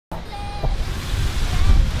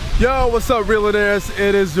Yo, what's up, Reallionaires?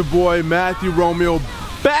 It is your boy Matthew Romeo,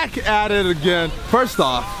 back at it again. First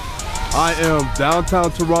off, I am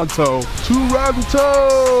downtown Toronto.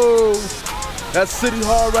 That's City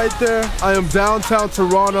Hall right there. I am downtown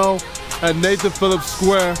Toronto at Nathan Phillips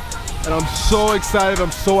Square, and I'm so excited,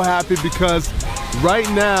 I'm so happy because right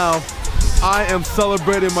now I am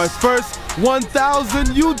celebrating my first 1,000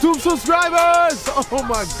 YouTube subscribers. Oh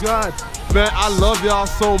my God, man, I love y'all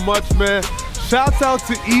so much, man. Shouts out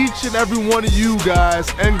to each and every one of you guys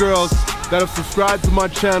and girls that have subscribed to my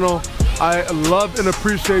channel. I love and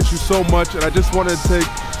appreciate you so much, and I just wanted to take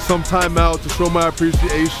some time out to show my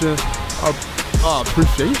appreciation. To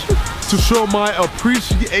show my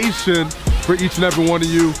appreciation for each and every one of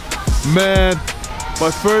you. Man, my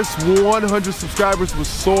first 100 subscribers was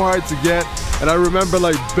so hard to get, and I remember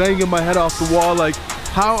like banging my head off the wall, like,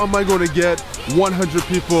 how am I going to get 100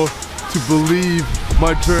 people to believe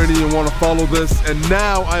my journey and want to follow this? And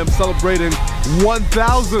now I am celebrating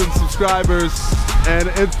 1,000 subscribers, and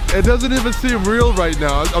it doesn't even seem real right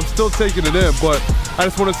now. I'm still taking it in, but I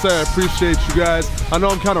just want to say I appreciate you guys. I know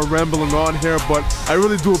I'm kind of rambling on here, but I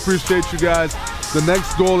really do appreciate you guys. The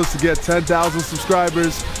next goal is to get 10,000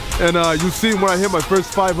 subscribers, and you've seen when I hit my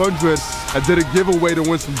first 500, I did a giveaway to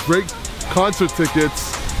win some Drake concert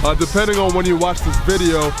tickets. Depending on when you watch this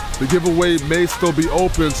video, the giveaway may still be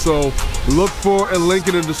open, so look for a link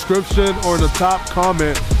in the description or in the top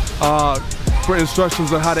comment for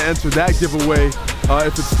instructions on how to enter that giveaway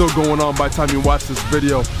if it's still going on by the time you watch this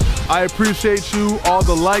video. I appreciate you, all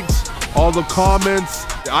the likes, all the comments.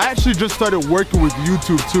 I actually just started working with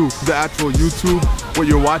YouTube too, the actual YouTube, what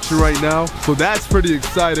you're watching right now, so that's pretty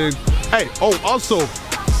exciting. Hey, oh, also,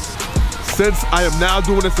 since I am now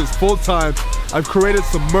doing this as full-time, I've created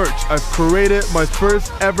some merch. I've created my first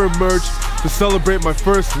ever merch to celebrate my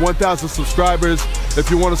first 1,000 subscribers. If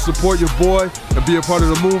you want to support your boy and be a part of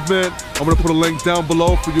the movement, I'm gonna put a link down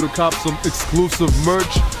below for you to cop some exclusive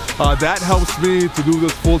merch. That helps me to do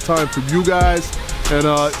this full-time for you guys. And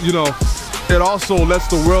you know, it also lets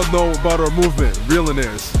the world know about our movement,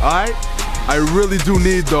 Reallionaires, all right? I really do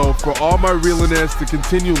need, though, for all my Reallionaires to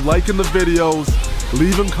continue liking the videos,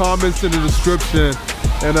 leaving comments in the description,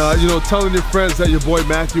 and you know, telling your friends that your boy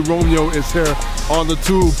Matthew Romeo is here on the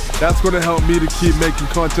tube. That's gonna help me to keep making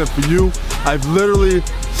content for you. I've literally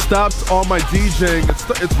stopped all my DJing.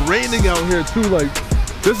 It's raining out here too, like,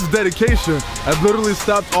 this is dedication. I've literally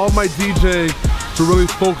stopped all my DJing to really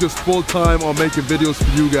focus full time on making videos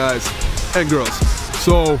for you guys and girls.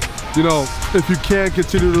 So, you know, if you can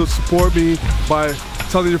continue to support me by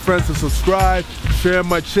telling your friends to subscribe, share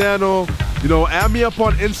my channel, you know, add me up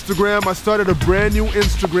on Instagram. I started a brand new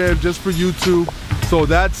Instagram just for YouTube. So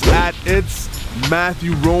that's at It's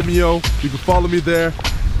Matthew Romeo. You can follow me there.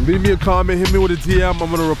 Leave me a comment, hit me with a DM. I'm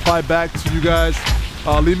gonna reply back to you guys.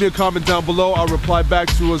 Leave me a comment down below. I'll reply back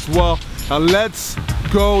to you as well. Now let's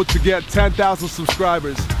go to get 10,000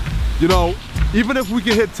 subscribers. You know, even if we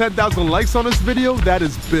can hit 10,000 likes on this video, that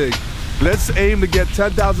is big. Let's aim to get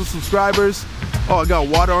 10,000 subscribers. Oh, I got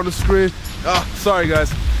water on the screen. Sorry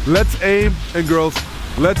guys. Let's aim, and girls,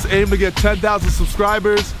 let's aim to get 10,000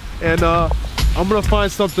 subscribers, and I'm gonna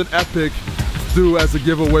find something epic to do as a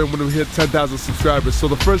giveaway when we hit 10,000 subscribers. So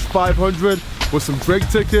the first 500 with some Drake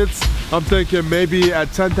tickets. I'm thinking maybe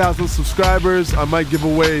at 10,000 subscribers, I might give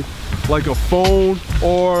away like a phone,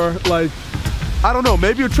 or like, I don't know,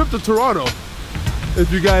 maybe a trip to Toronto. If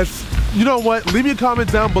you guys, you know what, leave me a comment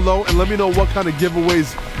down below and let me know what kind of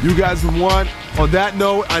giveaways you guys would want. On that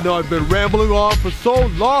note, I know I've been rambling on for so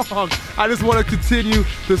long. I just want to continue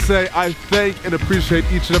to say I thank and appreciate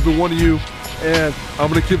each and every one of you. And I'm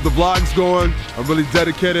going to keep the vlogs going. I'm really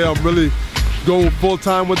dedicated. I'm really going full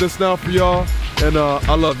time with this now for y'all. And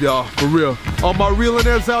I love y'all, for real. All my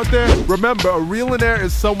Reallionaires out there, remember, a Reallionaire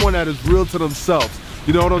is someone that is real to themselves.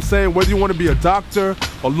 You know what I'm saying? Whether you want to be a doctor,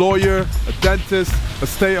 a lawyer, a dentist, a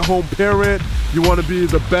stay-at-home parent, you want to be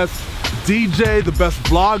the best DJ, the best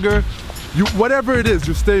vlogger, whatever it is,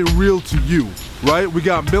 you're staying real to you, right? We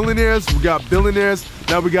got millionaires, we got billionaires,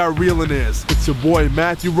 now we got Reallionaires. It's your boy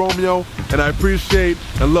Matthew Romeo, and I appreciate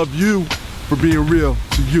and love you for being real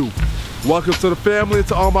to you. Welcome to the family,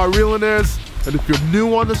 to all my Reallionaires. And if you're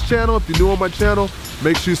new on this channel, if you're new on my channel,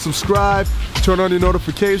 make sure you subscribe, turn on your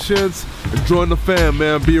notifications, and join the fam,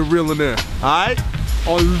 man. Be a Reallionaire, all right?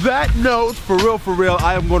 On that note, for real,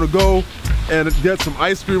 I am gonna go and get some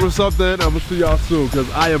ice cream or something. I'm gonna see y'all soon, because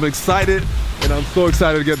I am excited, and I'm so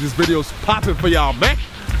excited to get these videos popping for y'all, man.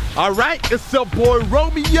 All right, it's your boy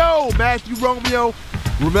Romeo, Matthew Romeo.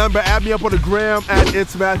 Remember, add me up on the gram at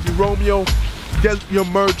It's Matthew Romeo. Get your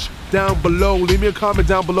merch, down below. Leave me a comment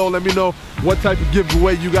down below. Let me know what type of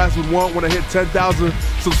giveaway you guys would want when I hit 10,000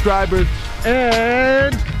 subscribers.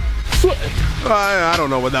 And I don't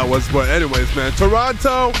know what that was, but anyways, man.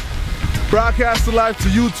 Toronto, broadcast live to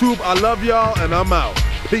YouTube. I love y'all, and I'm out.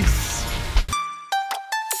 Peace.